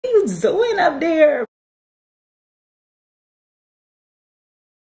you doing up there?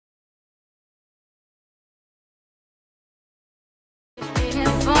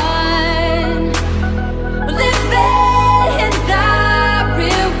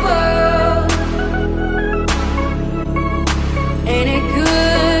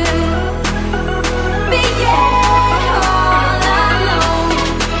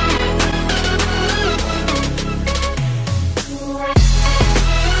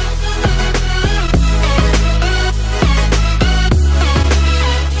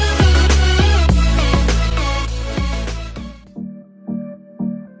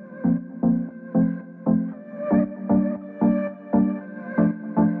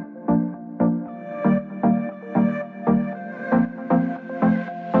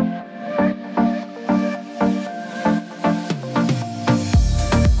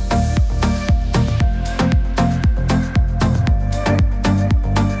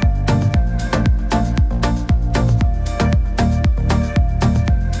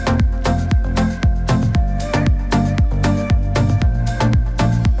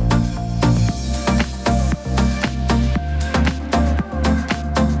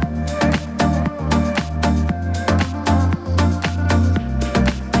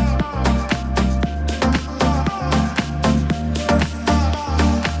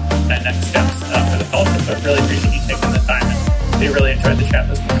 Really appreciate you taking the time, and we really enjoyed the chat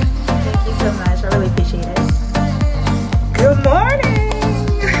this morning. Thank you so much. I really appreciate it. Good morning.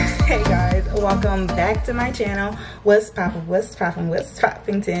 Hey guys, welcome back to my channel. What's poppin', what's poppin', what's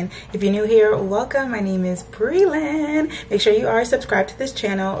poppington? If you're new here, welcome. My name is Brelynn. Make sure you are subscribed to this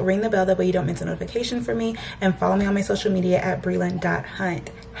channel, ring the bell that way you don't miss a notification from me, and follow me on my social media at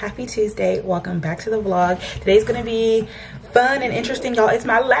brelynn.hunt. Happy Tuesday. Welcome back to the vlog. Today's gonna be fun and interesting, y'all. It's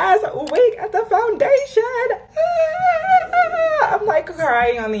my last week at the foundation. I'm like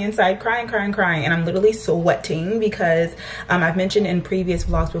crying on the inside, crying, and I'm literally sweating because I've mentioned in previous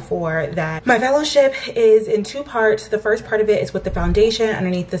vlogs before that my fellowship is in two parts. The first part of it is with the foundation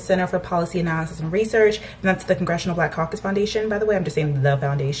underneath the Center for Policy Analysis and Research, and that's the Congressional Black Caucus Foundation. By the way, I'm just saying the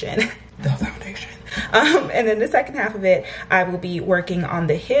foundation. The foundation. And then the second half of it, I will be working on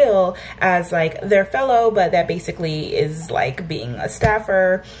the Hill as like their fellow, but that basically is like being a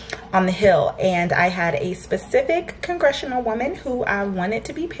staffer on the Hill. And I had a specific congressional woman who I wanted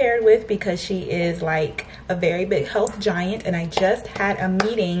to be paired with because she is like a very big health giant, and I just had a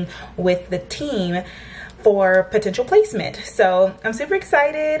meeting with the team for potential placement. So I'm super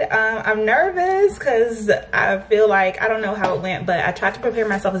excited. I'm nervous because I feel like I don't know how it went, but I tried to prepare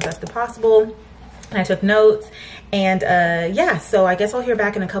myself as best as possible. And I took notes, and yeah, so I guess I'll hear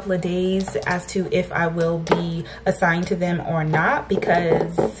back in a couple of days as to if I will be assigned to them or not,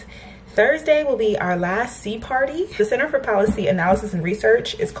 because Thursday will be our last C party. The Center for Policy Analysis and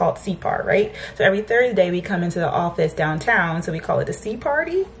Research is called CPAR, right? So every Thursday we come into the office downtown, so we call it a C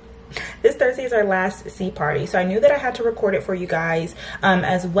party. This Thursday is our last C party, so I knew that I had to record it for you guys,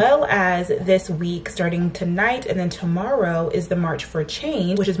 as well as this week starting tonight, and then tomorrow is the March for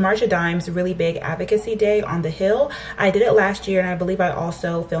Change, which is March of Dimes, really big advocacy day on the Hill. I did it last year, and I believe I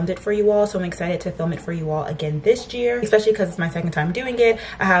also filmed it for you all, so I'm excited to film it for you all again this year, especially because it's my second time doing it.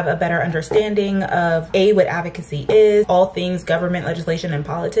 I have a better understanding of what advocacy is, all things government, legislation, and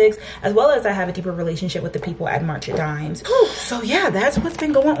politics, as well as I have a deeper relationship with the people at March of Dimes. Whew. So yeah, that's what's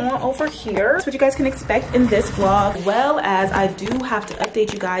been going on over here. That's what you guys can expect in this vlog, well as I do have to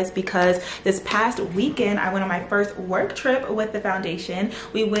update you guys because this past weekend I went on my first work trip with the foundation.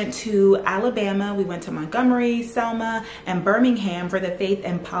 We went to Alabama, we went to Montgomery, Selma, and Birmingham for the Faith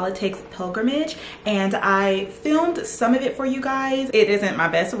and Politics pilgrimage, and I filmed some of it for you guys. It isn't my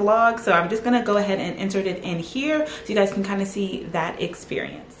best vlog, so I'm just gonna go ahead and insert it in here so you guys can kind of see that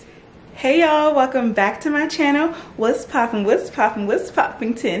experience. Hey y'all, welcome back to my channel. What's poppin', what's poppin', what's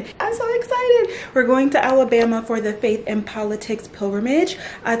poppington? I'm so excited. We're going to Alabama for the Faith and Politics pilgrimage.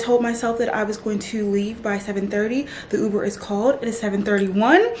 I told myself that I was going to leave by 7:30. The Uber is called. It is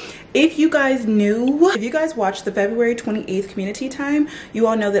 7:31. If you guys watched the February 28th community time, you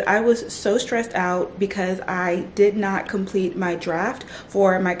all know that I was so stressed out because I did not complete my draft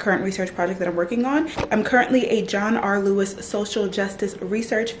for my current research project that I'm working on. I'm currently a John R. Lewis Social Justice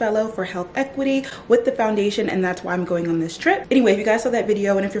Research Fellow for for health equity with the foundation, and that's why I'm going on this trip. Anyway, if you guys saw that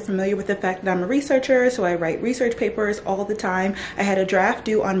video and if you're familiar with the fact that I'm a researcher, so I write research papers all the time, I had a draft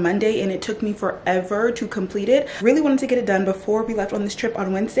due on Monday and it took me forever to complete it. Really wanted to get it done before we left on this trip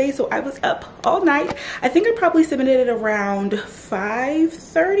on Wednesday, so I was up all night. I think I probably submitted it around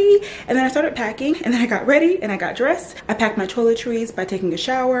 5:30, and then I started packing, and then I got ready and I got dressed. I packed my toiletries by taking a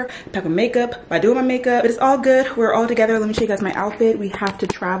shower, I packed my makeup by doing my makeup, but it's all good. We're all together. Let me show you guys my outfit. We have to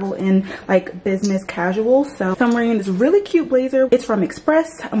travel in like business casual, so I'm wearing this really cute blazer. It's from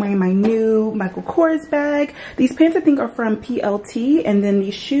Express. I'm wearing my new Michael Kors bag. These pants I think are from PLT, and then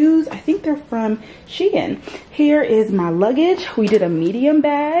these shoes I think they're from Shein. Here is my luggage. We did a medium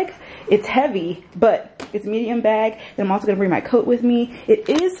bag. It's heavy, but it's a medium bag. And I'm also gonna bring my coat with me. It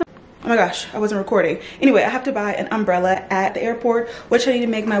is, oh my gosh, I wasn't recording. Anyway, I have to buy an umbrella at the airport, which I need to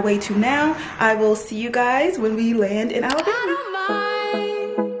make my way to now. I will see you guys when we land in Alabama. I don't mind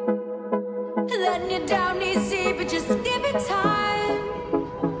letting you down easy, but just give it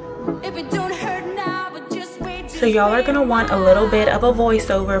time. If it don't hurt now, but just wait. So y'all are gonna want a little bit of a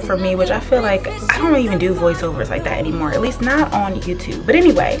voiceover from me, which I feel like I don't even do voiceovers like that anymore, at least not on YouTube. But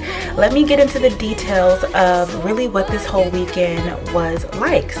anyway, let me get into the details of really what this whole weekend was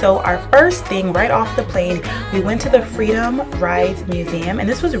like. So our first thing right off the plane, we went to the Freedom Rides Museum, and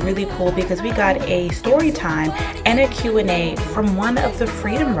this was really cool because we got a story time and a Q&A from one of the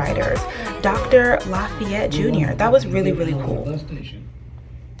Freedom Riders, Dr. Lafayette Jr. That was really, really cool. Bus station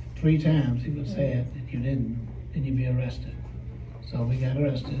 3 times. He was sad that you didn't, then you'd be arrested. So we got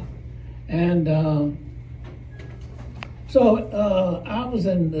arrested. And I was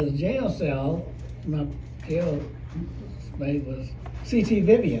in the jail cell. My jail mate was C.T.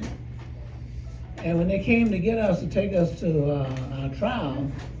 Vivian. And when they came to get us to take us to our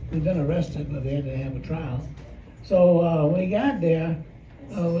trial, we'd been arrested, but we had to have a trial. So when he got there,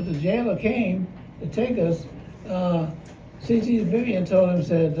 when the jailer came to take us, C.T. Vivian told him,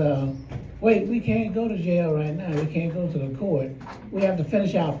 said, wait, we can't go to jail right now. We can't go to the court. We have to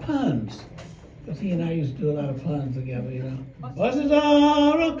finish our puns. Because he and I used to do a lot of puns together, you know. Buses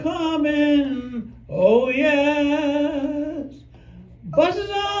are a-coming, oh yes. Buses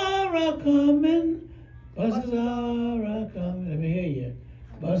are a-coming, buses are a-coming. Let me hear you.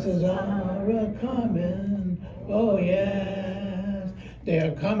 Buses are a-coming, oh yes.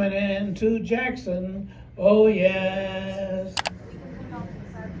 They're coming into Jackson, oh yes.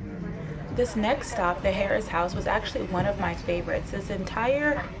 This next stop, the Harris House, was actually one of my favorites. This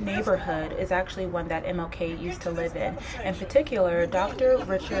entire neighborhood is actually one that MLK used to live in. In particular, Dr.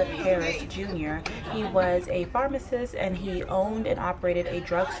 Richard Harris Jr., he was a pharmacist and he owned and operated a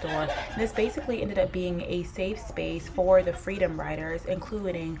drugstore. This basically ended up being a safe space for the Freedom Riders,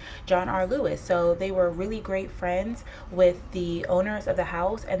 including John R. Lewis. So they were really great friends with the owners of the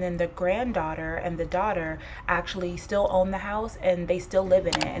house, and then the granddaughter and the daughter actually still own the house and they still live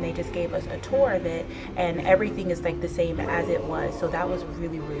in it, and they just gave us a tour of it, and everything is like the same as it was. So that was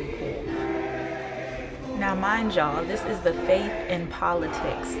really, really cool. Now mind y'all, this is the Faith in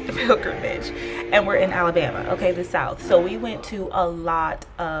Politics pilgrimage, and we're in Alabama, okay, the South. So we went to a lot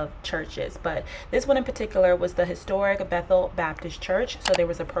of churches, but this one in particular was the historic Bethel Baptist Church. So there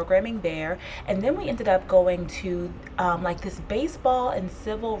was a programming there, and then we ended up going to like this baseball and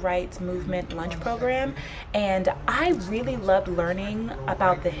civil rights movement lunch program, and I really loved learning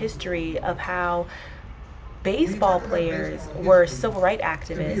about the history of how baseball players were civil rights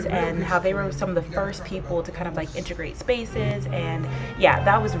activists and how they were some of the first people to kind of like integrate spaces. And yeah,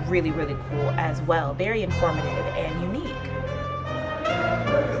 that was really, really cool as well. Very informative and unique.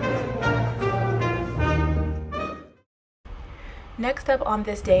 Next up on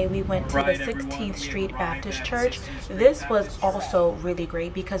this day, we went to the 16th Street Baptist Church. This was also really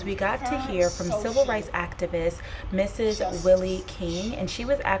great because we got to hear from civil rights activist Mrs. Willie King, and she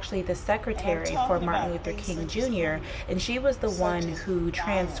was actually the secretary for Martin Luther King Jr., and she was the one who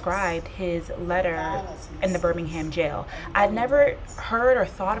transcribed his letter in the Birmingham jail. I'd never heard or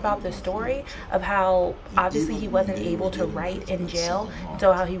thought about the story of how obviously he wasn't able to write in jail,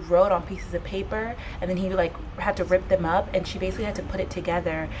 so how he wrote on pieces of paper and then he like had to rip them up, and she basically had to put it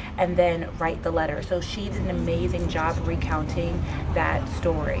together and then write the letter. So she did an amazing job recounting that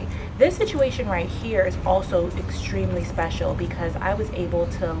story. This situation right here is also extremely special because I was able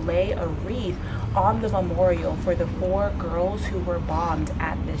to lay a wreath on the memorial for the 4 girls who were bombed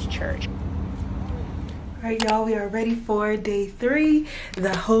at this church. All right, y'all, we are ready for day 3.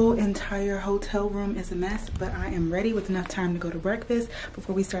 The whole entire hotel room is a mess, but I am ready with enough time to go to breakfast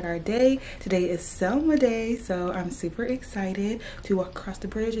before we start our day. Today is Selma Day, so I'm super excited to walk across the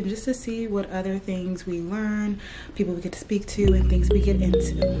bridge and just to see what other things we learn, people we get to speak to, and things we get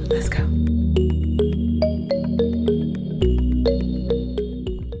into. Let's go.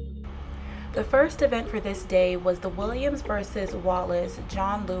 The first event for this day was the Williams versus Wallace,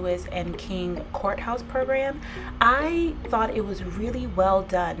 John Lewis and King Courthouse program. I thought it was really well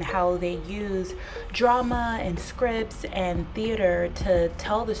done how they use drama and scripts and theater to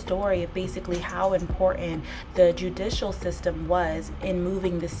tell the story of basically how important the judicial system was in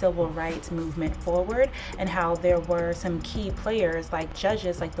moving the civil rights movement forward, and how there were some key players like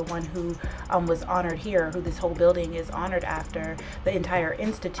judges, like the one who was honored here, who this whole building is honored after, the entire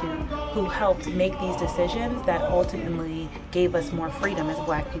institute, who helped make these decisions that ultimately gave us more freedom as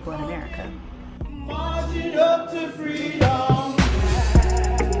Black people in America. Marching up to freedom.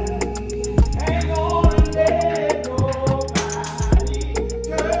 Hang on and let nobody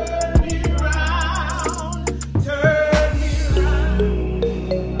turn me around, turn me around.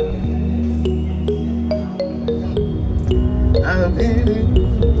 I'm in it.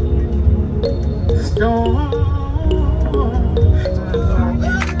 Storm.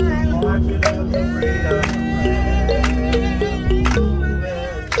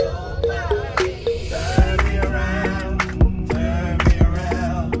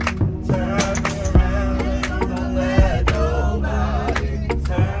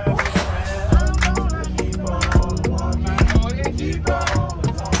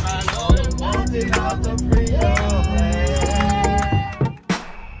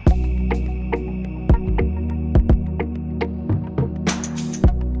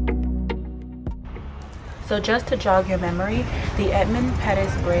 So just to jog your memory, the Edmund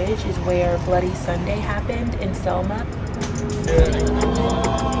Pettus Bridge is where Bloody Sunday happened in Selma.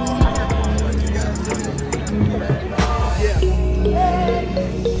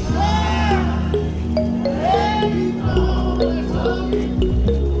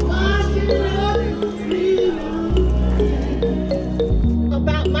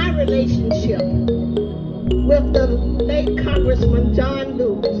 About my relationship with the late Congressman John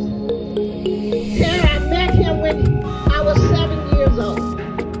Lewis. I met him when I was 7 years old.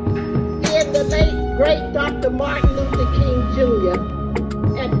 Then the late, great Dr. Martin Luther King Jr.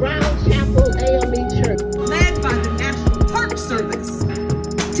 at Brown Chapel AME Church. Led by the National Park Service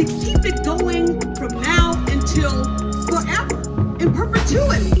to keep it going from now until forever, in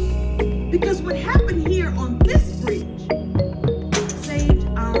perpetuity. Because what happened here on this bridge saved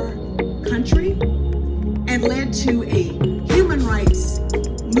our country and led to a human rights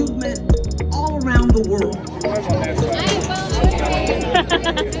movement all around the world.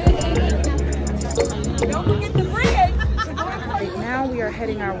 Don't forget the bridge. Right now we are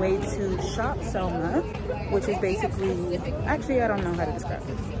heading our way to Shop Selma, which is basically, actually I don't know how to describe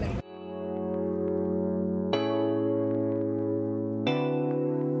this.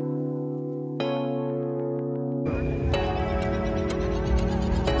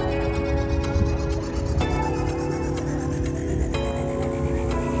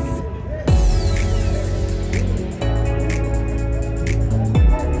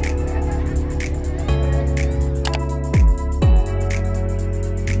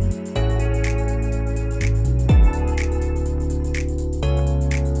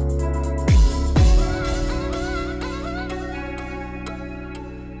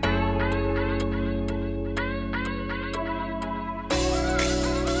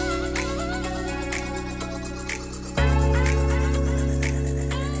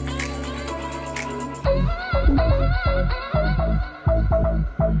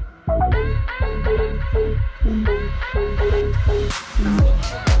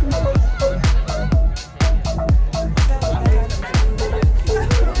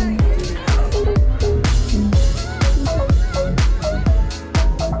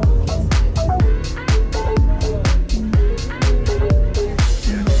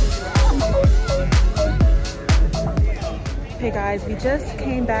 Hey guys, we just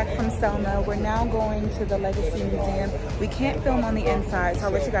came back from Selma. We're now going to the Legacy Museum. We can't film on the inside, so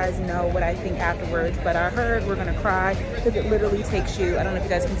I'll let you guys know what I think afterwards, but I heard we're gonna cry because it literally takes you, I don't know if you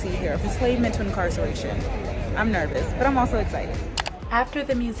guys can see here, enslavement to incarceration. I'm nervous, but I'm also excited. After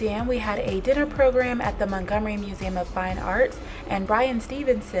the museum, we had a dinner program at the Montgomery Museum of Fine Arts, and Bryan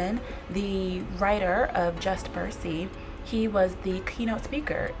Stevenson, the writer of Just Mercy, he was the keynote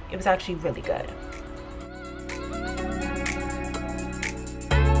speaker. It was actually really good.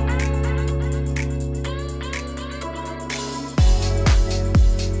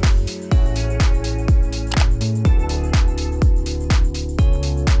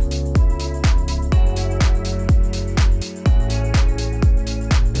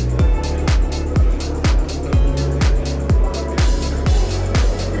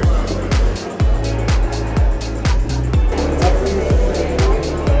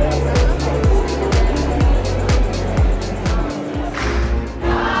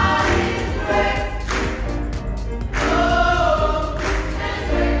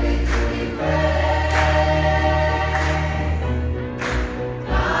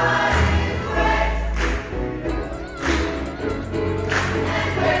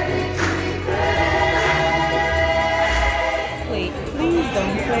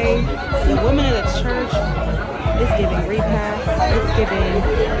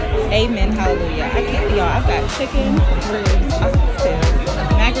 Amen, hallelujah. I can't, y'all, I've got chicken, ribs, oxtails,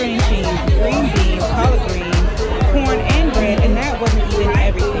 macaroni and cheese, green beans, collard greens, corn, and bread, and that wasn't even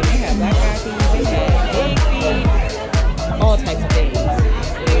everything. They had black eyed peas, they had egg, all types of things.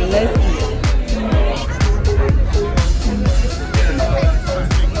 Let's eat it.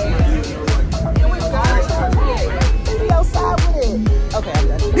 Okay, I'm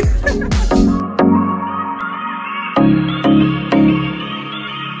done.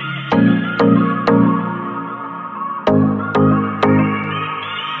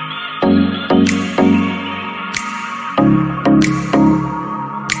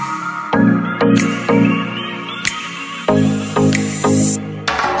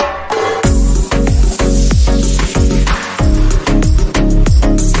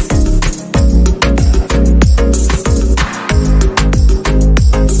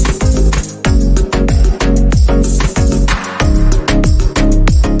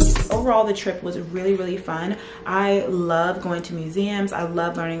 The trip was really fun. I love going to museums. I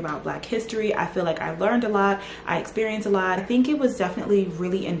love learning about Black history. I feel like I learned a lot. I experienced a lot. I think it was definitely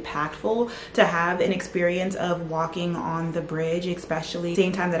really impactful to have an experience of walking on the bridge, especially the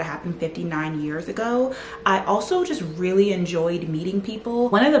same time that it happened 59 years ago. I also just really enjoyed meeting people.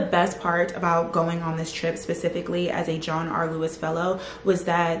 One of the best parts about going on this trip, specifically as a John R. Lewis Fellow, was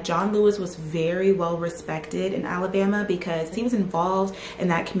that John Lewis was very well respected in Alabama because he was involved in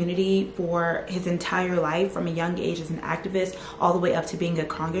that community for his entire life, from a young age as an activist all the way up to being a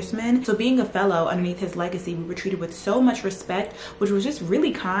congressman. So being a fellow underneath his legacy, we were treated with so much respect, which was just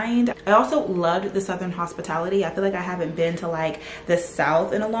really kind. I also loved the Southern hospitality. I feel like I haven't been to like the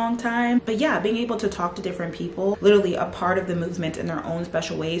South in a long time, but yeah, being able to talk to different people, literally a part of the movement in their own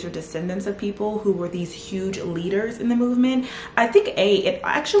special ways, or descendants of people who were these huge leaders in the movement. I think it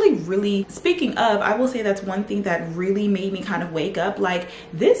actually really, speaking of, I will say that's one thing that really made me kind of wake up, like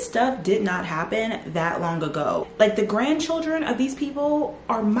this stuff did not happen that long ago. Like the grandchildren of these people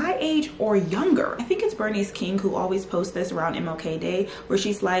are my age or younger. I think it's Bernice King who always posts this around MLK Day, where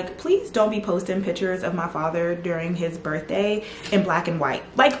she's like, please don't be posting pictures of my father during his birthday in black and white.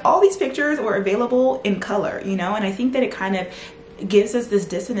 Like all these pictures were available in color, you know? And I think that it kind of gives us this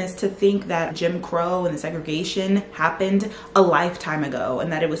dissonance to think that Jim Crow and the segregation happened a lifetime ago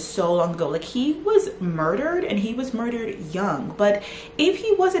and that it was so long ago. Like he was murdered, and he was murdered young, but if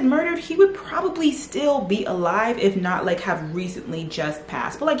he wasn't murdered, he would probably still be alive, if not like have recently just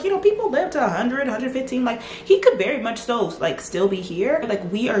passed. But like, you know, people live to 100, 115, like he could very much so like still be here.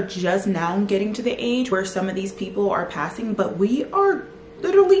 Like we are just now getting to the age where some of these people are passing, but we are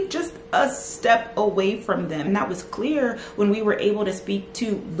literally just a step away from them. And that was clear when we were able to speak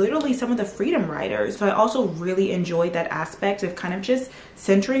to literally some of the freedom riders. So I also really enjoyed that aspect of kind of just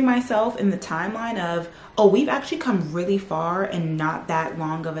centering myself in the timeline of, oh, we've actually come really far in not that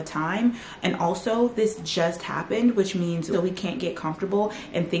long of a time. And also this just happened, which means that we can't get comfortable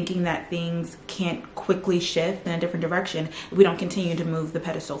in thinking that things can't quickly shift in a different direction if we don't continue to move the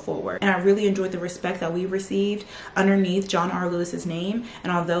pedestal forward. And I really enjoyed the respect that we received underneath John R. Lewis's name.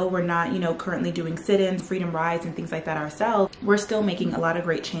 And although we're not, you know, currently doing sit-ins, freedom rides, and things like that ourselves, we're still making a lot of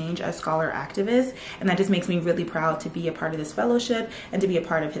great change as scholar activists. And that just makes me really proud to be a part of this fellowship and to be a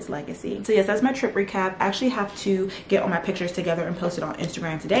part of his legacy. So yes, that's my trip recap. I actually have to get all my pictures together and post it on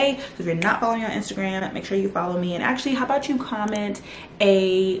Instagram today. So if you're not following me on Instagram, make sure you follow me. And actually, how about you comment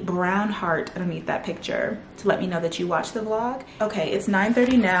a brown heart underneath that picture to let me know that you watched the vlog. Okay, it's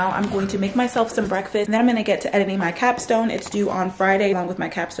 9:30 now. I'm going to make myself some breakfast, and then I'm gonna get to editing my capstone. It's due on Friday along with my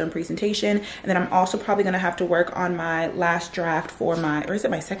capstone presentation. And then I'm also probably gonna have to work on my last draft for my, or is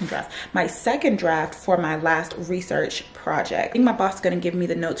it my second draft? My second draft for my last research project. I think my boss is gonna give me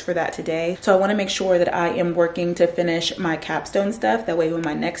the notes for that today. So I wanna make sure that I am working to finish my capstone stuff. That way when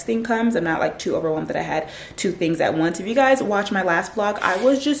my next thing comes, I'm not like too overwhelmed that I had two things at once. If you guys watch my last vlog, I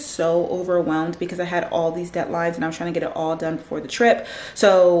was just so overwhelmed because I had all these deadlines and I was trying to get it all done before the trip.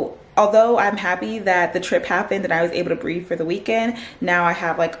 So although I'm happy that the trip happened and I was able to breathe for the weekend, now I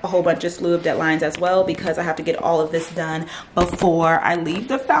have like a whole bunch of slew of deadlines as well because I have to get all of this done before I leave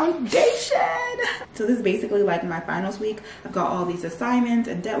the foundation. So this is basically like my finals week. I've got all these assignments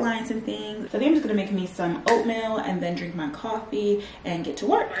and deadlines and things. So I think I'm just gonna make me some oatmeal and then drink my coffee and get to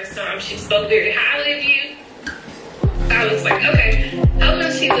work. First time she spoke very highly of you. I was like, okay, I'll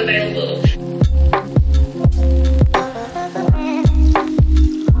know she's available.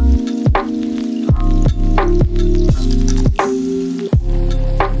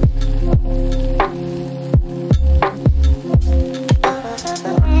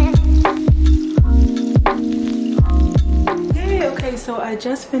 So I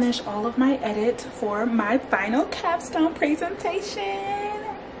just finished all of my edits for my final capstone presentation.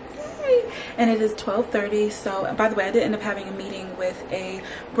 and it is 12:30. So by the way, I did end up having a meeting with a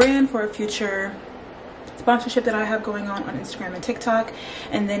brand for a future sponsorship that I have going on Instagram and TikTok.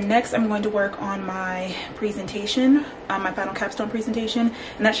 And then next I'm going to work on my presentation, my final capstone presentation,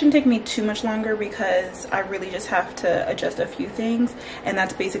 and that shouldn't take me too much longer because I really just have to adjust a few things, and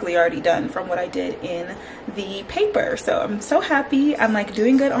that's basically already done from what I did in the paper. So I'm so happy. I'm like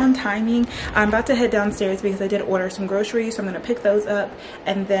doing good on timing. I'm about to head downstairs because I did order some groceries, so I'm going to pick those up,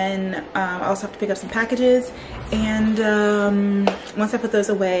 and then I also have to pick up some packages, and once I put those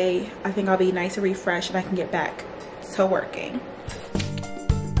away, I think I'll be nice and refreshed and I can get back to working.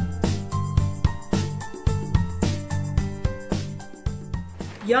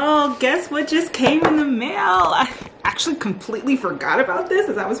 Y'all, guess what just came in the mail? I actually completely forgot about this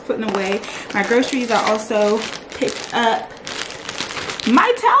as I was putting away my groceries. I also picked up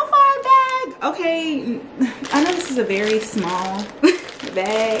my Telfar bag. Okay, I know this is a very small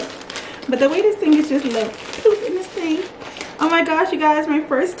bag, but the way this thing is just like poop in this thing. Oh my gosh, you guys, my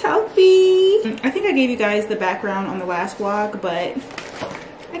first Telfie. I think I gave you guys the background on the last vlog, but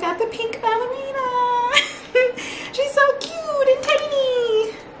I got the pink ballerina. She's so cute and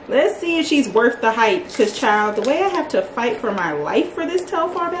tiny. Let's see if she's worth the hype, because child, the way I have to fight for my life for this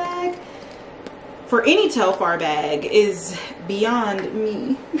Telfar bag, for any Telfar bag, is beyond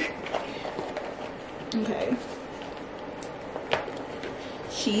me. Okay.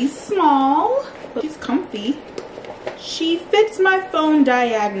 She's small, but she's comfy. She fits my phone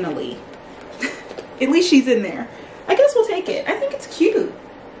diagonally. At least she's in there. I guess we'll take it. I think it's cute.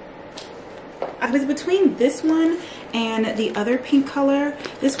 I was between this one and the other pink color.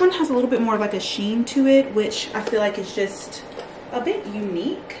 This one has a little bit more like a sheen to it, which I feel like is just a bit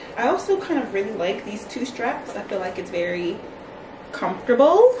unique. I also kind of really like these two straps. I feel like it's very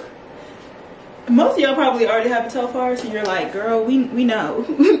comfortable. Most of y'all probably already have a Telfar, so you're like, girl, we know.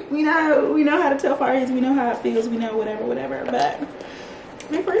 we know how the Telfar is, we know how it feels, we know whatever, but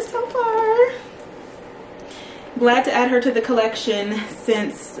my first Telfar. Glad to add her to the collection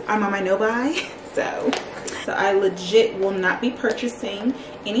since I'm on my no-buy. So I legit will not be purchasing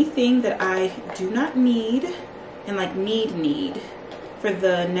anything that I do not need and like need for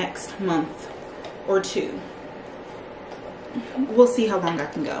the next month or two. We'll see how long I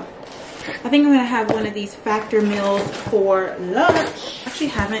can go. I think I'm gonna have one of these Factor meals for lunch. Actually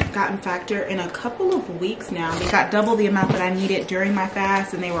haven't gotten Factor in a couple of weeks now. They got double the amount that I needed during my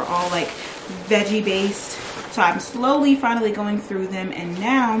fast, and they were all like veggie based. So I'm slowly finally going through them, and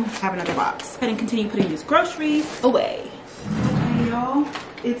now I have another box. I'm gonna continue putting these groceries away. Okay, y'all,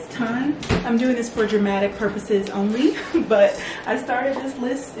 it's time. I'm doing this for dramatic purposes only, but I started this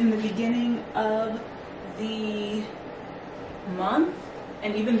list in the beginning of the month,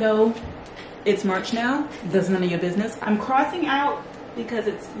 and even though it's March now, that's none of your business. I'm crossing out because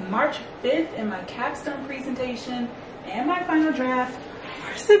it's March 5th and my capstone presentation and my final draft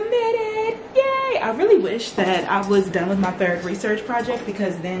are submitted. Yay! I really wish that I was done with my third research project,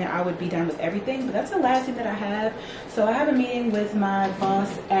 because then I would be done with everything, but that's the last thing that I have. So I have a meeting with my boss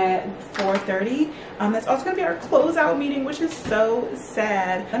at 4:30. That's also gonna be our closeout meeting, which is so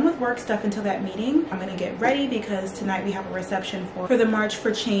sad. Done with work stuff until that meeting. I'm gonna get ready because tonight we have a reception for the March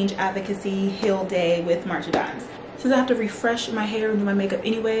for Change Advocacy Hill Day with March of Dimes. Since I have to refresh my hair and do my makeup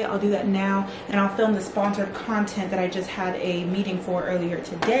anyway, I'll do that now, and I'll film the sponsored content that I just had a meeting for earlier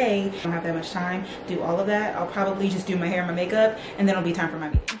today. I don't have that much time to do all of that. I'll probably just do my hair and my makeup, and then it'll be time for my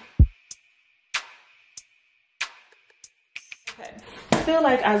meeting. Okay. I feel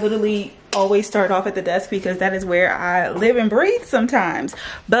like I literally always start off at the desk because that is where I live and breathe sometimes.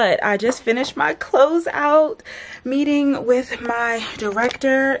 But I just finished my closeout meeting with my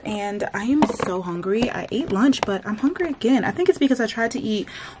director, and I am so hungry. I ate lunch, but I'm hungry again. I think it's because I tried to eat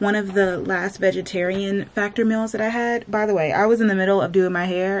one of the last vegetarian Factor meals that I had. By the way, I was in the middle of doing my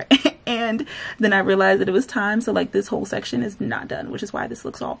hair and then I realized that it was time. So like this whole section is not done, which is why this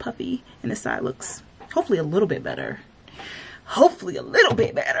looks all puffy and this side looks hopefully a little bit better. Hopefully a little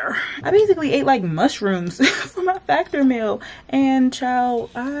bit better. I basically ate like mushrooms for my Factor meal, and child,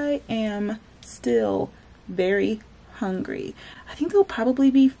 I am still very hungry. I think there'll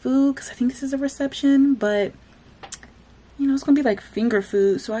probably be food because I think this is a reception, but you know, it's gonna be like finger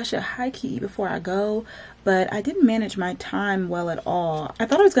food, so I should high-key before I go. But I didn't manage my time well at all. I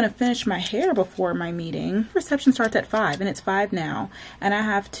thought I was gonna finish my hair before my meeting. Reception starts at 5 and it's 5 now, and I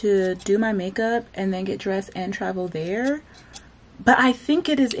have to do my makeup and then get dressed and travel there. But I think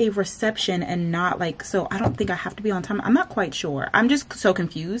it is a reception and not like, so I don't think I have to be on time. I'm not quite sure. I'm just so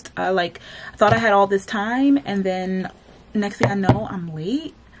confused. I thought I had all this time, and then next thing I know, I'm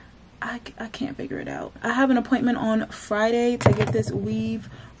late. I can't figure it out. I have an appointment on Friday to get this weave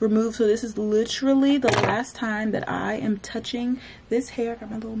removed. So this is literally the last time that I am touching this hair. Got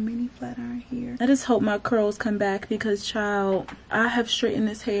my little mini flat iron here. I just hope my curls come back because, child, I have straightened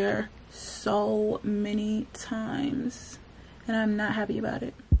this hair so many times and I'm not happy about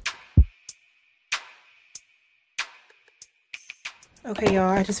it. Okay, y'all,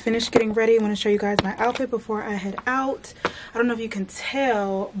 I just finished getting ready. I want to show you guys my outfit before I head out. I don't know if you can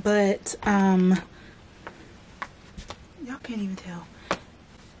tell, but y'all can't even tell.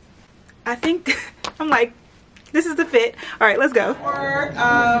 I think I'm like, this is the fit. All right, let's go.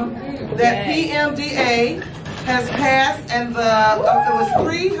 That PMDA has passed, and the it was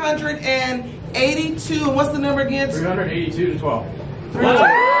 382. What's the number again? 382 to 12.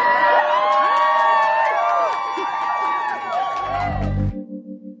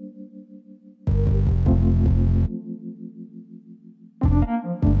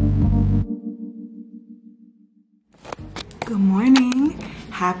 Good morning.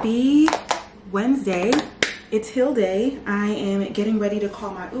 Happy Wednesday. It's Hill Day. I am getting ready to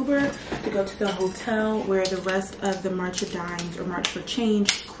call my Uber to go to the hotel where the rest of the March of Dimes or March for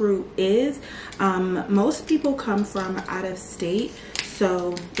Change crew is. Most people come from out of state,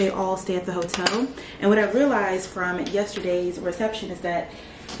 so they all stay at the hotel. And what I realized from yesterday's reception is that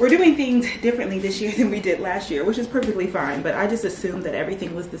we're doing things differently this year than we did last year, which is perfectly fine, but I just assumed that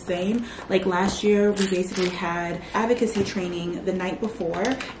everything was the same. Like last year, we basically had advocacy training the night before,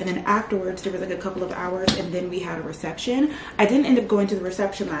 and then afterwards there was like a couple of hours, and then we had a reception. I didn't end up going to the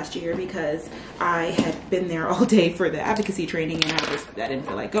reception last year because I had been there all day for the advocacy training and I didn't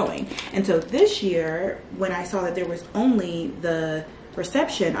feel like going. And so this year, when I saw that there was only the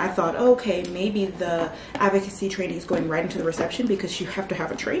reception, I thought, okay, maybe the advocacy training is going right into the reception because you have to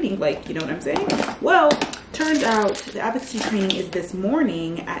have a training, like, you know what I'm saying? Well, turns out the advocacy training is this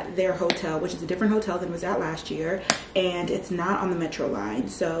morning at their hotel, which is a different hotel than was at last year, and it's not on the metro line.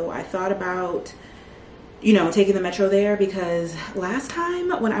 So I thought about, you know, taking the metro there, because last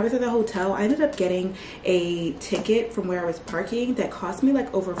time when I was at the hotel, I ended up getting a ticket from where I was parking that cost me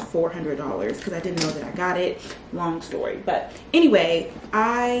like over $400 because I didn't know that I got it. Long story. But anyway,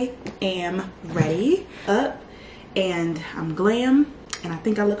 I am ready up and I'm glam and I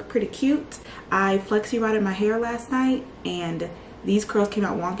think I look pretty cute. I flexi rotted my hair last night and these curls came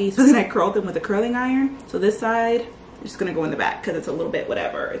out wonky, so then I curled them with a curling iron. So this side, I'm just gonna go in the back because it's a little bit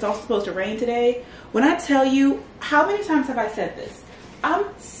whatever. It's also supposed to rain today. When I tell you, how many times have I said this? I'm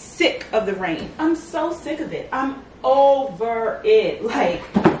sick of the rain. I'm so sick of it. I'm over it. Like,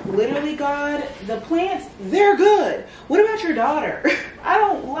 literally, God, the plants, they're good. What about your daughter? I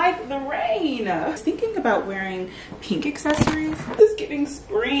don't like the rain. I was thinking about wearing pink accessories. It's giving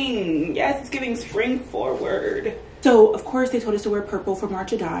spring. Yes, it's giving spring forward. So, of course, they told us to wear purple for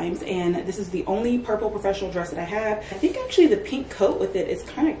March of Dimes, and this is the only purple professional dress that I have. I think actually the pink coat with it is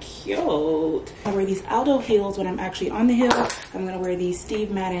kind of cute. I wear these Aldo heels when I'm actually on the hill. I'm gonna wear these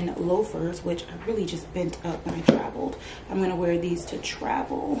Steve Madden loafers, which I really just bent up when I traveled. I'm gonna wear these to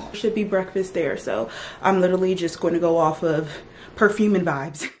travel. Should be breakfast there, so I'm literally just going to go off of perfume and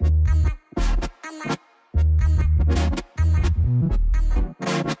vibes.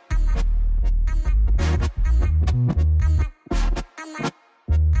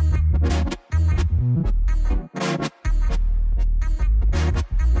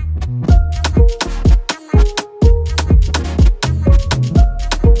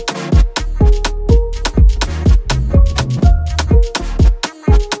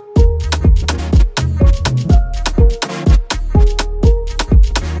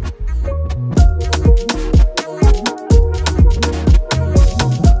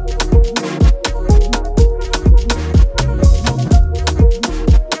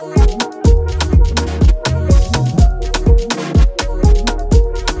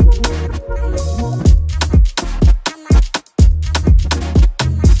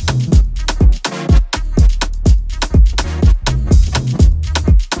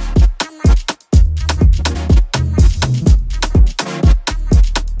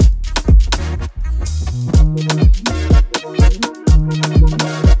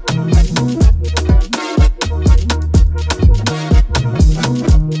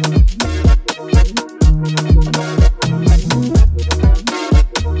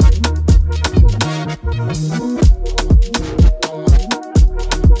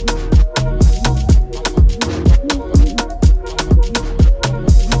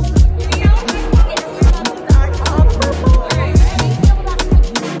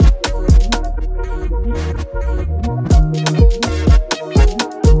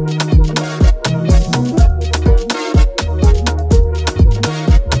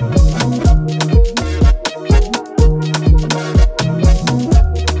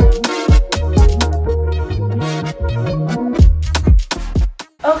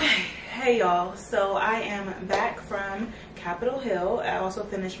 Capitol Hill. I also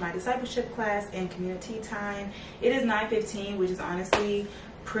finished my discipleship class and community time. It is 9:15, which is honestly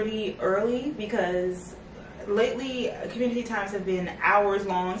pretty early because lately community times have been hours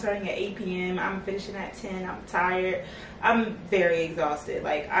long, starting at 8 p.m. I'm finishing at 10. I'm tired. I'm very exhausted.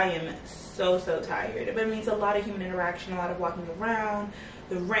 Like, I am so tired. But it means a lot of human interaction, a lot of walking around,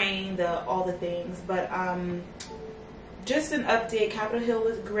 the rain, all the things. But just an update. Capitol Hill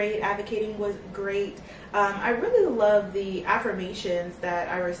was great. Advocating was great. I really love the affirmations that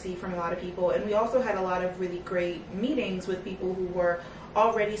I received from a lot of people, and we also had a lot of really great meetings with people who were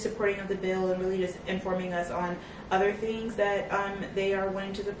already supporting of the bill and really just informing us on other things that they are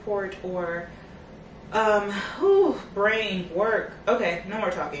wanting to support, or brain work. Okay, no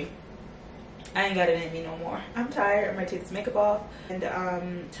more talking. I ain't got it in me no more. I'm tired. I'm gonna take this makeup off, and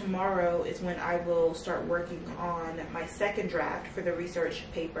tomorrow is when I will start working on my second draft for the research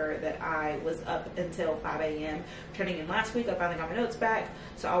paper that I was up until 5 a.m. turning in last week. I finally got my notes back,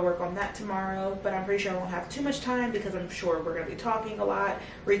 so I'll work on that tomorrow, but I'm pretty sure I won't have too much time because I'm sure we're gonna be talking a lot,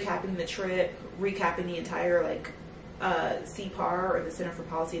 recapping the trip, recapping the entire CPAR, or the Center for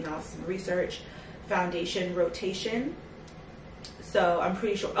Policy Analysis and Research Foundation rotation. So I'm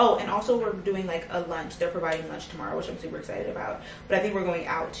pretty sure. Oh, and also we're doing like a lunch. They're providing lunch tomorrow, which I'm super excited about. But I think we're going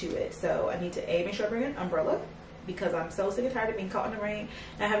out to it. So I need to make sure I bring an umbrella because I'm so sick and tired of being caught in the rain.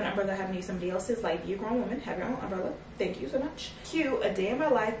 And I have an umbrella having to use somebody else's. Like, be a grown woman, have your own umbrella. Thank you so much. Cue a day in my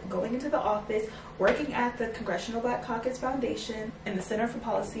life going into the office, working at the Congressional Black Caucus Foundation and the Center for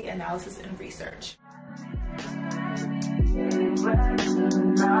Policy Analysis and Research.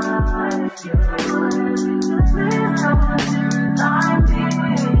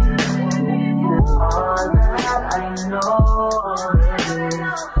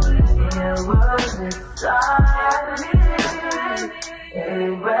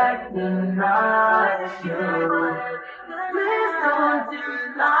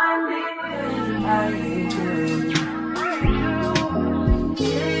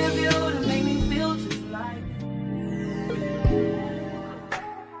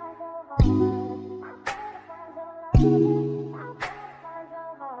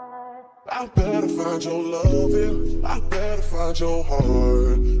 I better find your loving, I better find your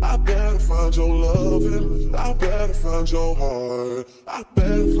heart. I better find your loving, I better find your heart. I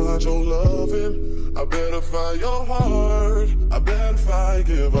better find your loving, I better find your heart. I better find,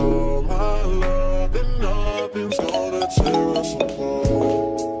 give all my love, and nothing's gonna tear us apart.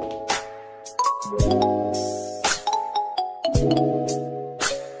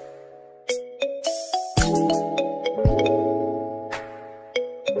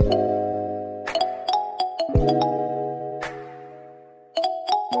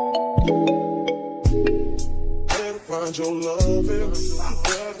 Your loving, I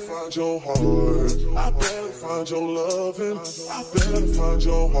better find your heart. I better find your loving, I better find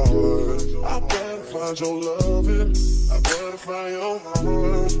your heart. I better find your loving, I better find your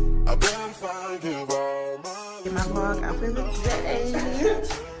heart. I better find, give all my. In my vlog outfit today.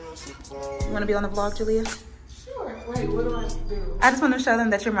 You want to be on the vlog, Julia? Sure. Wait, what do I do? I just want to show them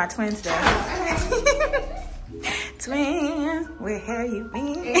that you're my twin today. Twin, where you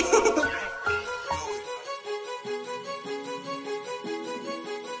been?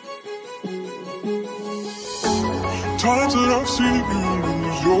 Times that I've seen you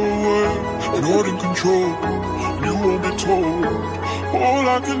lose your way and hold in control, you won't be told. All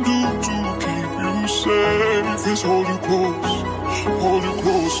I can do to keep you safe is hold you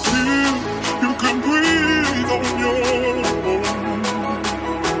close till you can breathe on your own.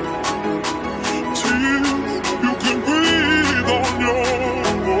 Till you can breathe on your own.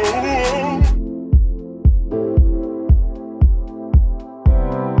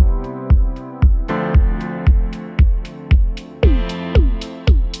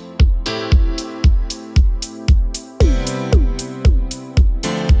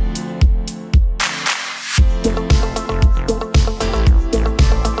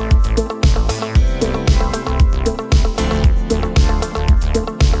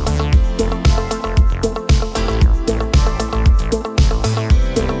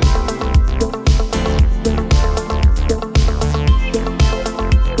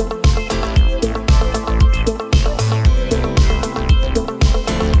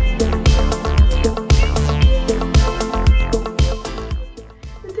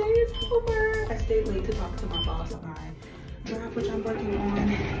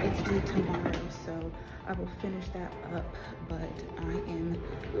 I will finish that up, but I am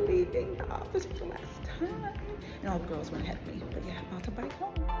leaving the office for the last time. And all the girls went ahead of me, but yeah, I'm about to bike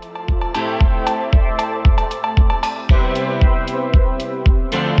home.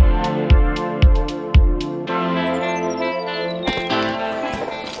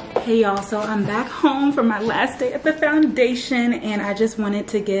 Hey y'all, so I'm back home for my last day at the foundation, and I just wanted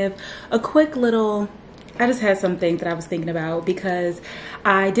to give a quick little, I just had something that I was thinking about because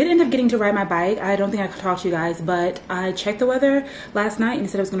I did end up getting to ride my bike. I don't think I could talk to you guys, but I checked the weather last night and it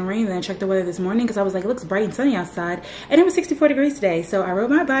said it was going to rain. And then I checked the weather this morning because I was like, it looks bright and sunny outside, and it was 64 degrees today. So I rode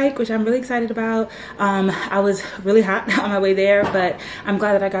my bike, which I'm really excited about. I was really hot on my way there, but I'm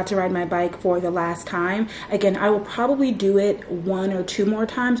glad that I got to ride my bike for the last time. Again, I will probably do it 1 or 2 more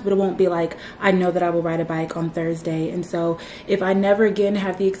times, but it won't be like, I know that I will ride a bike on Thursday. And so if I never again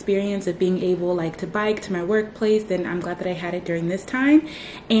have the experience of being able like to bike to my workplace, then I'm glad that I had it during this time.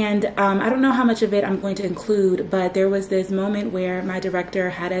 And I don't know how much of it I'm going to include, but there was this moment where my director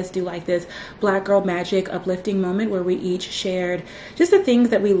had us do like this Black Girl Magic uplifting moment where we each shared just the things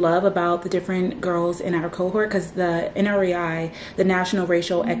that we love about the different girls in our cohort, because the NREI, the National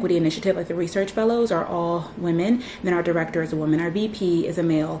Racial Equity Initiative, like the research fellows are all women, and then our director is a woman, our VP is a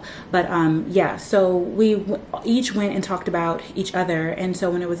male. But yeah, so we each went and talked about each other. And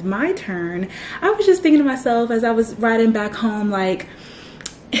so when it was my turn, I was just thinking to myself as I was riding back home, like,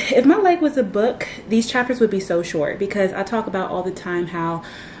 if my life was a book, these chapters would be so short, because I talk about all the time how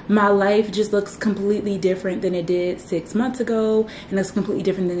my life just looks completely different than it did 6 months ago, and looks completely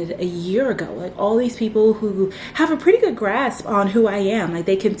different than it did a year ago. Like, all these people who have a pretty good grasp on who I am, like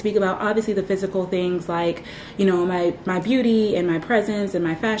they can speak about obviously the physical things, like, you know, my beauty and my presence and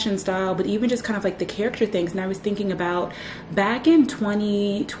my fashion style, but even just kind of like the character things. And I was thinking about back in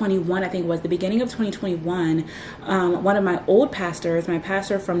 2021, I think it was the beginning of 2021, one of my old pastors, my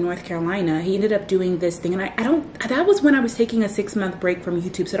pastor from North Carolina, he ended up doing this thing, and that was when I was taking a 6-month break from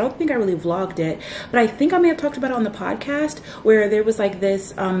YouTube. So I don't think I really vlogged it, but I think I may have talked about it on the podcast, where there was like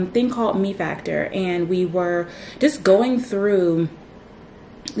this thing called Me Factor, and we were just going through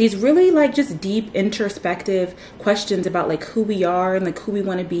these really like just deep introspective questions about like who we are and like who we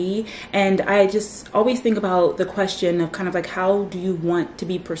want to be. And I just always think about the question of kind of like, how do you want to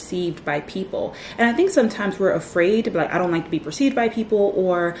be perceived by people? And I think sometimes we're afraid to be like, I don't like to be perceived by people,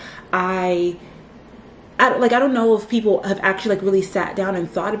 or I don't know if people have actually like really sat down and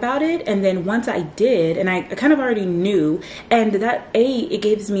thought about it. And then once I did, and I kind of already knew, and that it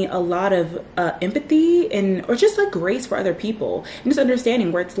gives me a lot of empathy and or just like grace for other people, and just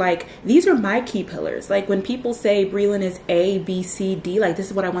understanding where it's like, these are my key pillars. Like when people say Brelynn is A, B, C, D, like this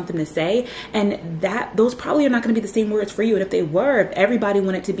is what I want them to say, and that those probably are not going to be the same words for you. And if they were, if everybody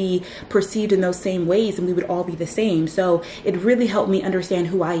wanted to be perceived in those same ways, and we would all be the same. So it really helped me understand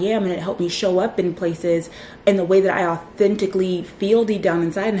who I am, and it helped me show up in places in the way that I authentically feel deep down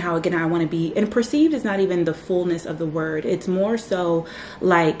inside, and how again I want to be. And perceived is not even the fullness of the word. It's more so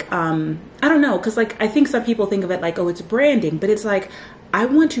like I don't know, because like I think some people think of it like, oh, it's branding, but it's like, I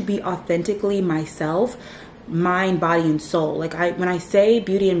want to be authentically myself, mind, body, and soul. Like when I say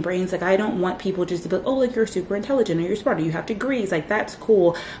beauty and brains, like I don't want people just to be like, oh, like you're super intelligent or you're smart or you have degrees, like that's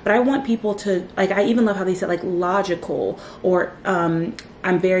cool. But I want people to, like, I even love how they said like logical, or I'm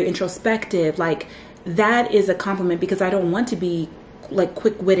very introspective. Like that is a compliment, because I don't want to be like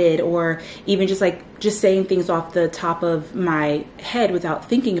quick-witted, or even just saying things off the top of my head without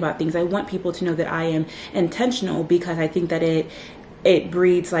thinking about things. I want people to know that I am intentional, because I think that it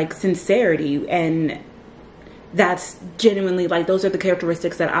breeds like sincerity, and that's genuinely like, those are the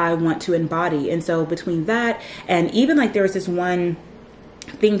characteristics that I want to embody. And so between that, and even like there was this one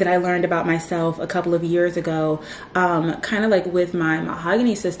thing that I learned about myself a couple of years ago, kind of like with my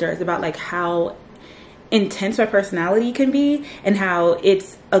mahogany sisters, about like how intense my personality can be, and how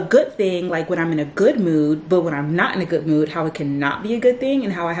it's a good thing like when I'm in a good mood, but when I'm not in a good mood, how it cannot be a good thing,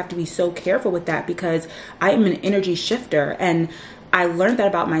 and how I have to be so careful with that, because I am an energy shifter. And I learned that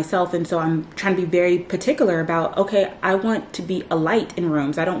about myself, and so I'm trying to be very particular about, okay, I want to be a light in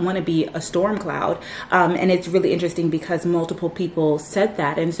rooms. I don't want to be a storm cloud. And it's really interesting because multiple people said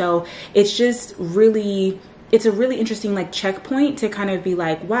that. And so it's just really, it's a really interesting like checkpoint to kind of be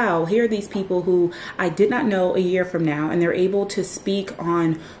like, wow, here are these people who I did not know a year from now, and they're able to speak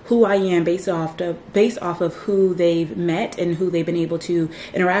on who I am based off of who they've met and who they've been able to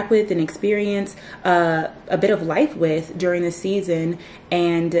interact with and experience a bit of life with during the season.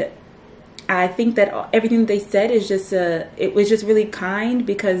 And I think that everything they said is just it was just really kind,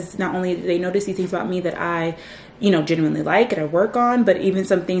 because not only did they notice these things about me that I, you know, genuinely like and I work on, but even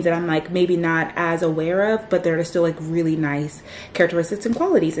some things that I'm like maybe not as aware of, but they're still like really nice characteristics and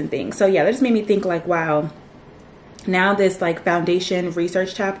qualities and things. So yeah, that just made me think like, wow, now this like foundation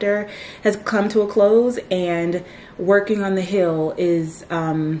research chapter has come to a close, and working on the Hill is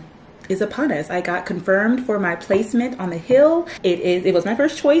is upon us. I got confirmed for my placement on the Hill. It was my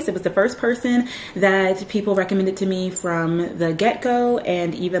first choice. It was the first person that people recommended to me from the get-go,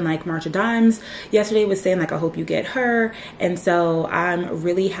 and even like Marsha Dimes yesterday was saying like, I hope you get her. And so I'm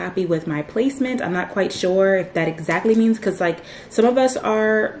really happy with my placement. I'm not quite sure if that exactly means, because like some of us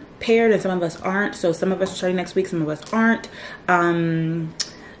are paired and some of us aren't. So some of us are starting next week, some of us aren't.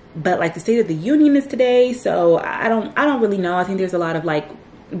 But like the State of the Union is today, so I don't really know. I think there's a lot of like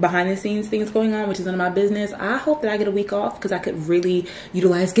behind the scenes things going on, which is none of my business. I hope that I get a week off because I could really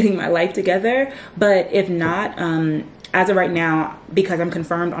utilize getting my life together. But if not, as of right now, because I'm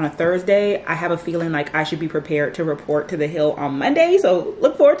confirmed on a Thursday, I have a feeling like I should be prepared to report to the Hill on Monday. So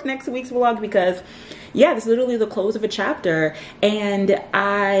look forward to next week's vlog, because yeah, this is literally the close of a chapter, and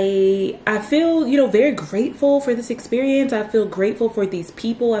I feel, you know, very grateful for this experience. I feel grateful for these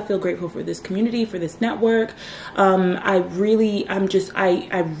people. I feel grateful for this community, for this network. I really am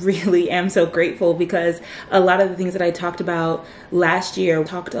so grateful, because a lot of the things that I talked about last year,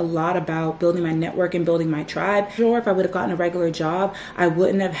 talked a lot about building my network and building my tribe. Sure, if I would have gotten a regular job, I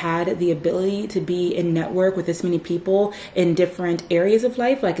wouldn't have had the ability to be in network with this many people in different areas of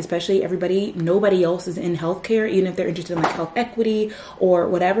life, like especially nobody else is in healthcare, even if they're interested in like health equity or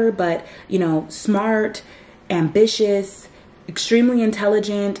whatever. But you know, smart, ambitious, extremely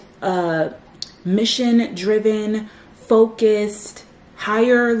intelligent, mission driven, focused,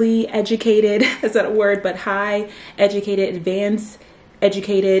 highly educated, is that a word? But high educated, advanced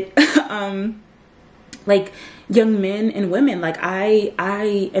educated, like young men and women. Like I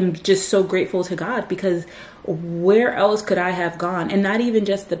am just so grateful to God, because where else could I have gone? And not even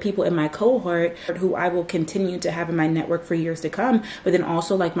just the people in my cohort who I will continue to have in my network for years to come, but then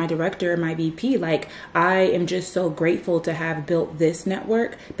also like my director and my VP. Like I am just so grateful to have built this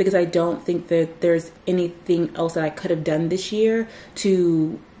network, because I don't think that there's anything else that I could have done this year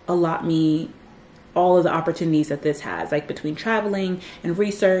to allot me all of the opportunities that this has, like between traveling and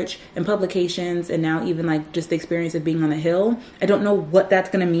research and publications, and now even like just the experience of being on the Hill. I don't know what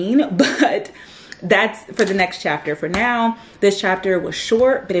that's gonna mean, but that's for the next chapter. For now, this chapter was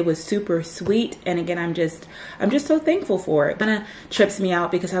short, but it was super sweet. And again, I'm just so thankful for it. It kind of trips me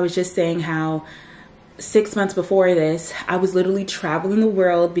out, because I was just saying how 6 months before this, I was literally traveling the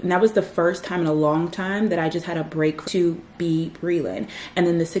world, and that was the first time in a long time that I just had a break to be Brelynn. And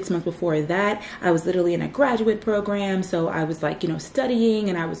then the 6 months before that, I was literally in a graduate program, so I was like, you know, studying,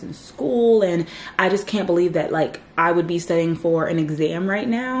 and I was in school, and I just can't believe that like I would be studying for an exam right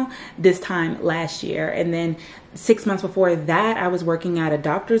now this time last year. And then 6 months before that, I was working at a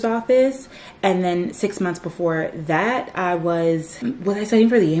doctor's office. And then 6 months before that, was I studying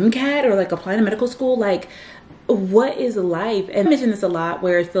for the MCAT or like applying to medical school? Like, what is life? And I mention this a lot,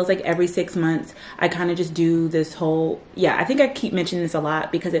 where it feels like every 6 months I kind of just do this whole, I think I keep mentioning this a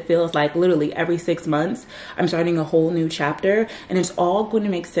lot, because it feels like literally every 6 months I'm starting a whole new chapter, and it's all going to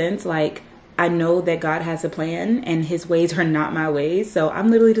make sense. Like, I know that God has a plan, and his ways are not my ways. So I'm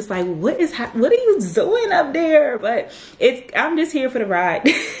literally just like, what are you doing up there? But I'm just here for the ride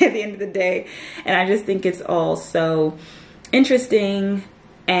at the end of the day. And I just think it's all so interesting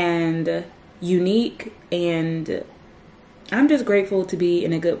and unique, and I'm just grateful to be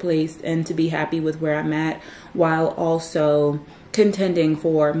in a good place and to be happy with where I'm at, while also contending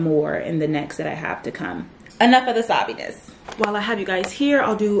for more in the next that I have to come. Enough of the sobbiness. While I have you guys here,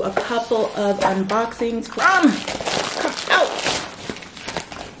 I'll do a couple of unboxings from, come out,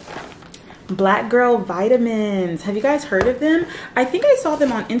 Black Girl Vitamins. Have you guys heard of them? I think I saw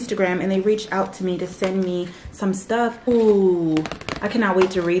them on Instagram, and they reached out to me to send me some stuff. Ooh, I cannot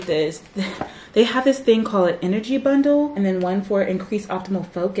wait to read this. They have this thing called an energy bundle, and then one for increased optimal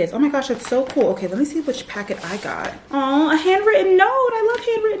focus. Oh my gosh, that's so cool. Okay, let me see which packet I got. Oh, a handwritten note. I love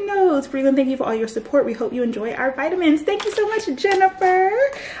handwritten notes. Brelynn, thank you for all your support. We hope you enjoy our vitamins. Thank you so much, Jennifer.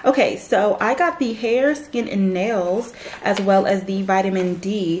 Okay, so I got the hair, skin, and nails, as well as the vitamin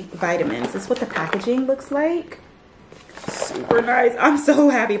D vitamins. This is what the packaging looks like. Super nice. I'm so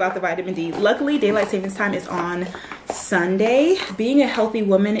happy about the vitamin D. Luckily, daylight savings time is on Sunday. Being a healthy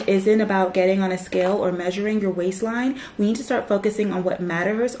woman isn't about getting on a scale or measuring your waistline. We need to start focusing on what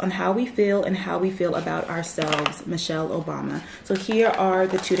matters, on how we feel and how we feel about ourselves. Michelle Obama. So here are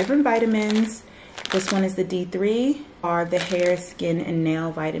the two different vitamins. This one is the D3, are the hair, skin, and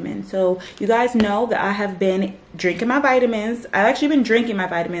nail vitamins. So you guys know that I have been drinking my vitamins. I've actually been drinking my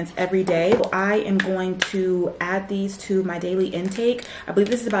vitamins every day. So I am going to add these to my daily intake. I believe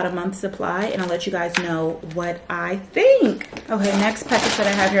this is about a month's supply, and I'll let you guys know what I think. Okay, next package that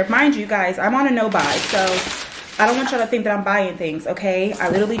I have here. Mind you guys, I'm on a no buy, so I don't want y'all to think that I'm buying things, okay? I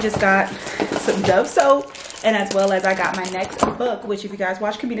literally just got some Dove soap And as well as I got my next book, which if you guys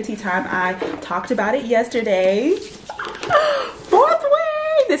watch Community Time, I talked about it yesterday. Fourth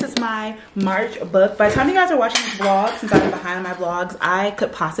Wing! This is my March book. By the time you guys are watching this vlog, since I'm behind on my vlogs, I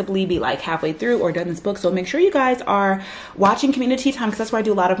could possibly be like halfway through or done this book. So make sure you guys are watching Community Time because that's where I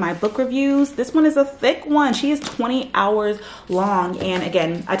do a lot of my book reviews. This one is a thick one. She is 20 hours long. And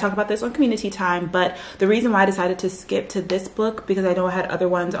again, I talk about this on Community Time, but the reason why I decided to skip to this book, because I know I had other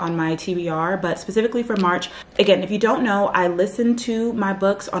ones on my TBR, but specifically for March, again, if you don't know, I listen to my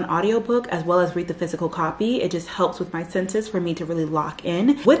books on audiobook as well as read the physical copy. It just helps with my senses for me to really lock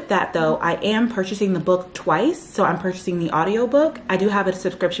in. With that though, I am purchasing the book twice. So I'm purchasing the audiobook. I do have a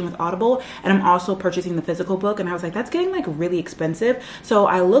subscription with Audible, and I'm also purchasing the physical book. And I was like, that's getting like really expensive. So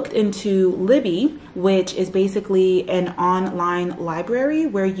I looked into Libby, which is basically an online library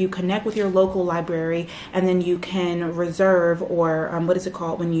where you connect with your local library and then you can reserve, or what is it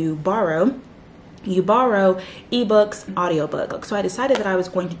called when you borrow ebooks, audiobooks. So I decided that I was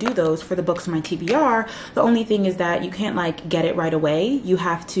going to do those for the books in my TBR. The only thing is that you can't like get it right away. You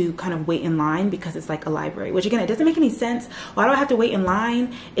have to kind of wait in line because it's like a library, which again, it doesn't make any sense. Why do I have to wait in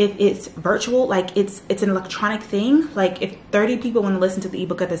line if it's virtual? Like it's an electronic thing. Like if 30 people want to listen to the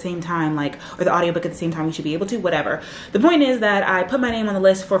ebook at the same time, like, or the audiobook at the same time, we should be able to, whatever. The point is that I put my name on the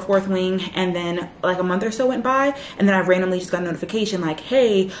list for Fourth Wing, and then like a month or so went by, and then I randomly just got a notification like,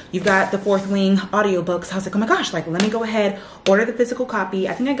 hey, you've got the Fourth Wing audiobooks. I was like, oh my gosh, like let me go ahead, order the physical copy.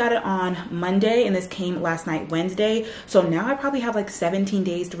 I think I got it on Monday and this came last night, Wednesday. So now I probably have like 17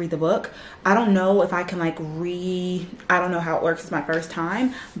 days to read the book. I don't know if I can like I don't know how it works. It's my first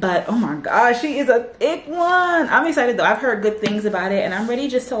time, but oh my gosh, she is a thick one. I'm excited though. I've heard good things about it and I'm ready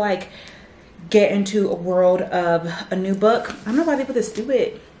just to like get into a world of a new book. I don't know why they put this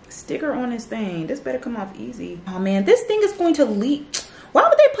stupid sticker on this thing. This better come off easy. Oh man, this thing is going to leak. Why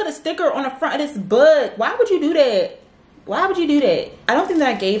would they put a sticker on the front of this book? Why would you do that? Why would you do that? I don't think that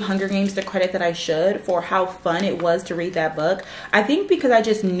I gave Hunger Games the credit that I should for how fun it was to read that book. I think because I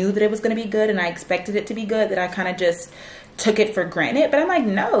just knew that it was going to be good and I expected it to be good, that I kind of just took it for granted. But I'm like,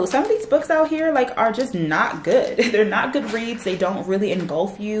 no, some of these books out here like are just not good. They're not good reads. They don't really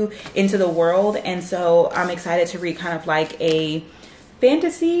engulf you into the world. And so I'm excited to read kind of like a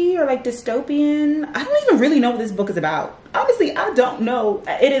fantasy or like dystopian. I don't even really know what this book is about. Honestly, I don't know.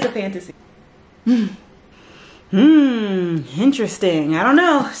 It is a fantasy. Interesting. I don't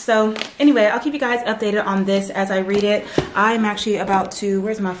know. So anyway, I'll keep you guys updated on this as I read it. I'm actually about to,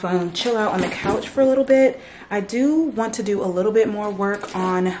 where's my phone? Chill out on the couch for a little bit. I do want to do a little bit more work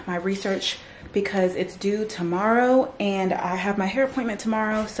on my research because it's due tomorrow and I have my hair appointment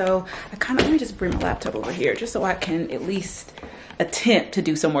tomorrow. So let me just bring my laptop over here just so I can at least attempt to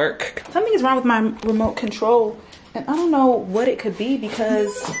do some work. Something is wrong with my remote control and I don't know what it could be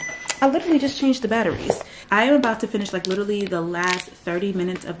because I literally just changed the batteries. I am about to finish like literally the last 30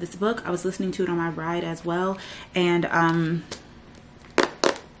 minutes of this book. I was listening to it on my ride as well, and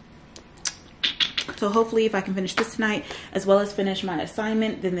so hopefully if I can finish this tonight as well as finish my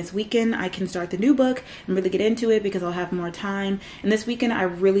assignment, then this weekend I can start the new book and really get into it because I'll have more time. And this weekend I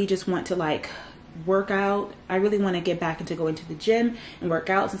really just want to like work out. I really want to get back into going to the gym and work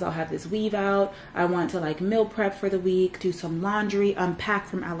out since I'll have this weave out. I want to like meal prep for the week, do some laundry, unpack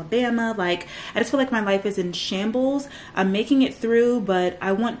from Alabama. Like I just feel like my life is in shambles. I'm making it through, but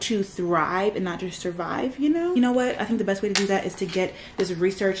I want to thrive and not just survive, you know? You know what? I think the best way to do that is to get this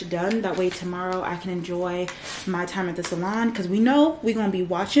research done. That way tomorrow I can enjoy my time at the salon because we know we're going to be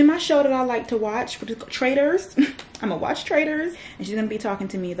watching my show that I like to watch for the Traders. I'm gonna watch Traders and she's gonna be talking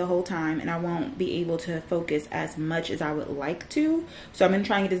to me the whole time and I won't be able to focus as much as I would like to. So I'm gonna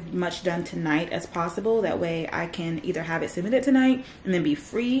try and get as much done tonight as possible. That way I can either have it submitted tonight and then be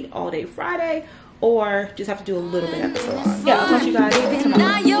free all day Friday, or just have to do a little bit at the salon. Yeah, I'll talk to you guys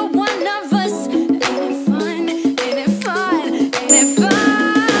tomorrow.